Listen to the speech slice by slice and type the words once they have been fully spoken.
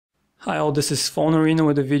Hi all, this is PhoneArena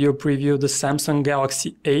with a video preview of the Samsung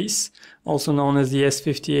GALAXY Ace, also known as the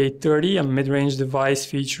S5830, a mid-range device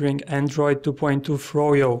featuring Android 2.2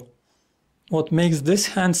 Froyo. What makes this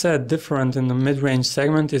handset different in the mid-range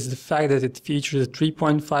segment is the fact that it features a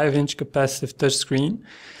 3.5-inch capacitive touchscreen,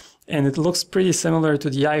 and it looks pretty similar to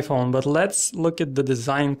the iPhone, but let's look at the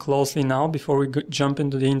design closely now before we jump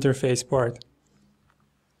into the interface part.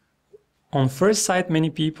 On first sight, many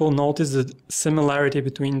people notice the similarity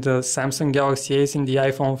between the Samsung GALAXY Ace and the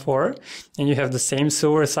iPhone 4, and you have the same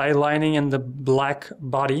silver side lining and the black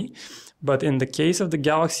body. But in the case of the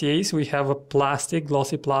GALAXY Ace, we have a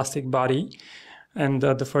glossy plastic body. And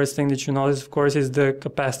the first thing that you notice, of course, is the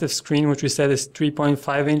capacitive screen, which we said is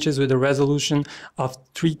 3.5 inches with a resolution of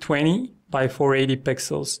 320 by 480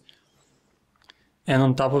 pixels. And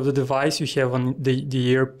on top of the device, you have the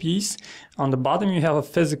earpiece. On the bottom, you have a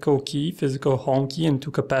physical home key, and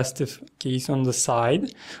two capacitive keys on the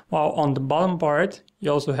side. While on the bottom part,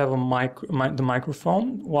 you also have the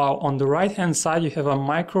microphone. While on the right-hand side, you have a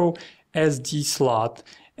micro SD slot.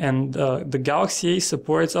 And the GALAXY Ace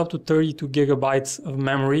supports up to 32 gigabytes of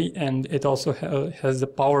memory, and it also has the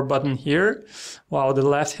power button here. While the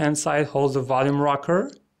left-hand side holds the volume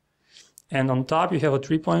rocker. And on top, you have a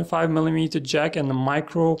 3.5mm jack and a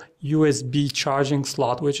micro USB charging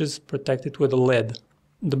slot, which is protected with a lid.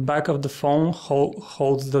 The back of the phone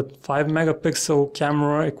holds the 5-megapixel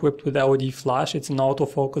camera equipped with LED flash. It's an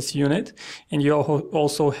autofocus unit. And you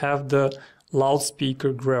also have the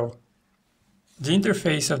loudspeaker grill. The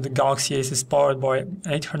interface of the GALAXY Ace is powered by an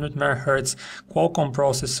 800 MHz Qualcomm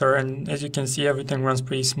processor, and as you can see, everything runs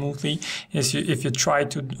pretty smoothly. If you try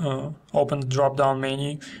to open the drop-down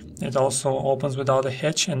menu, it also opens without a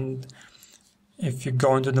hitch, and if you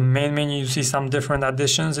go into the main menu, you see some different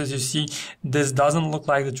additions. As you see, this doesn't look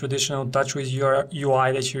like the traditional TouchWiz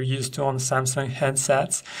UI that you're used to on Samsung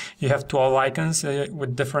headsets. You have 12 icons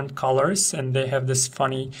with different colors, and they have this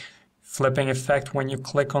funny flipping effect when you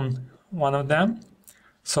click on one of them.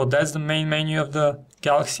 So that's the main menu of the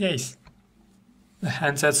GALAXY Ace. The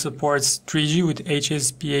handset supports 3G with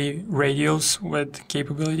HSPA radios with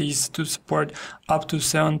capabilities to support up to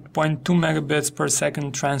 7.2 megabits per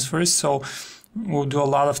second transfers. So we'll do a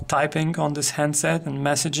lot of typing on this handset and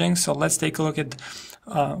messaging. So let's take a look at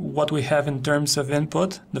what we have in terms of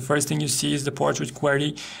input. The first thing you see is the portrait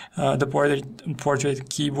QWERTY, the portrait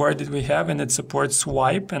keyboard that we have, and it supports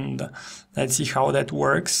swipe. And let's see how that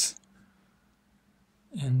works.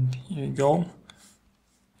 And here you go.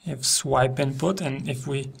 You have swipe input, and if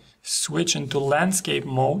we switch into landscape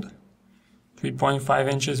mode,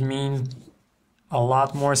 3.5 inches means a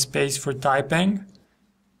lot more space for typing.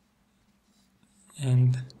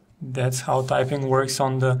 And that's how typing works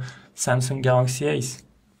on the Samsung GALAXY Ace.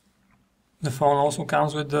 The phone also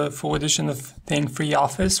comes with the full edition of Thing-Free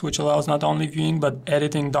Office, which allows not only viewing but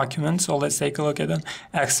editing documents. So let's take a look at an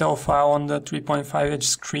Excel file on the 3.5-inch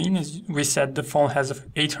screen. As we said, the phone has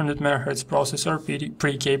an 800 MHz processor,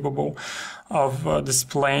 pretty capable of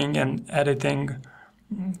displaying and editing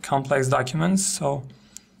complex documents. So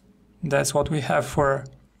that's what we have for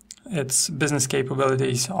its business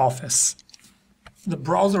capabilities Office. The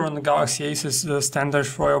browser on the GALAXY Ace is the standard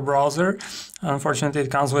Froyo browser. Unfortunately,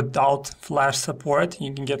 it comes without Flash support.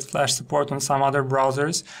 You can get Flash support on some other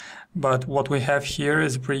browsers, but what we have here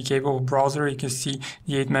is a pretty capable browser. You can see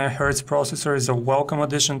the 8 MHz processor is a welcome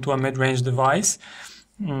addition to a mid-range device.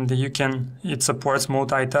 And it supports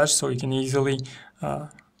multi-touch, so you can easily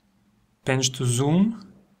pinch to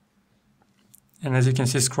zoom. And as you can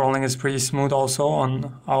see, scrolling is pretty smooth also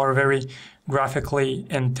on our very graphically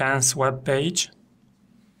intense web page.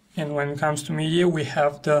 And when it comes to media, we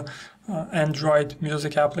have the Android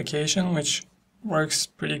music application, which works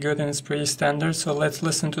pretty good and is pretty standard. So let's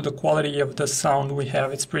listen to the quality of the sound we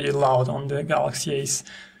have. It's pretty loud on the GALAXY Ace.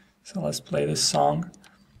 So let's play this song.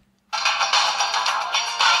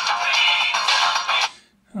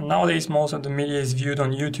 And nowadays, most of the media is viewed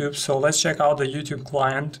on YouTube. So let's check out the YouTube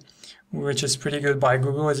client, which is pretty good by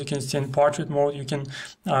Google. As you can see, in portrait mode, you can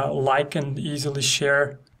like and easily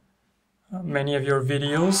share many of your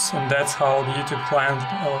videos, and that's how the YouTube client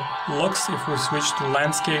looks. If we switch to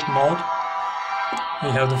landscape mode,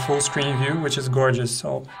 we have the full screen view, which is gorgeous.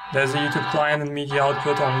 So there's the YouTube client and media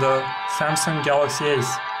output on the Samsung GALAXY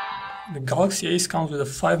Ace. The Galaxy Ace comes with a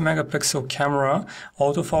 5 megapixel camera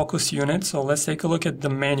autofocus unit. So let's take a look at the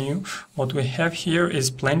menu. What we have here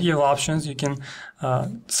is plenty of options. You can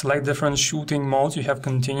select different shooting modes. You have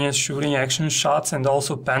continuous shooting, action shots, and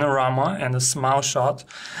also panorama and a smile shot,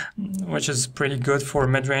 which is pretty good for a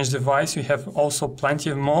mid-range device. You have also plenty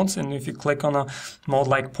of modes, and if you click on a mode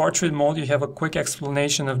like portrait mode, you have a quick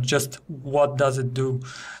explanation of just what does it do.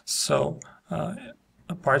 So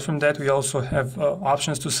apart from that, we also have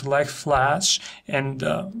options to select flash, and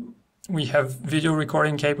we have video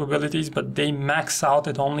recording capabilities, but they max out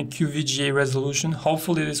at only QVGA resolution.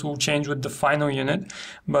 Hopefully this will change with the final unit,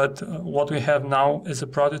 but what we have now is a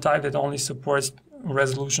prototype that only supports a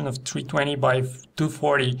resolution of 320 by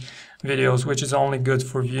 240 videos, which is only good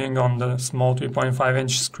for viewing on the small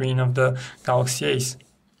 3.5-inch screen of the Galaxy Ace.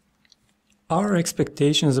 Our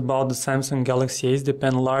expectations about the Samsung Galaxy Ace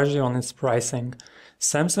depend largely on its pricing.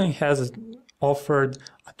 Samsung has offered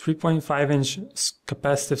a 3.5-inch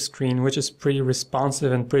capacitive screen, which is pretty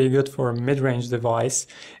responsive and pretty good for a mid-range device.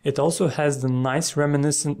 It also has the nice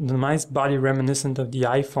body reminiscent of the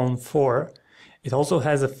iPhone 4. It also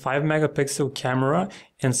has a 5 megapixel camera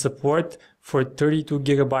and support for 32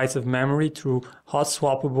 gigabytes of memory through hot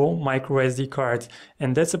swappable micro SD cards.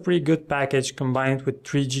 And that's a pretty good package combined with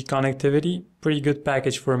 3G connectivity. Pretty good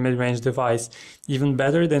package for a mid-range device. Even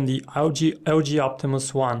better than the LG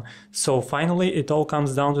Optimus One. So finally, it all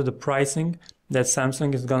comes down to the pricing that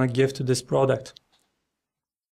Samsung is gonna give to this product.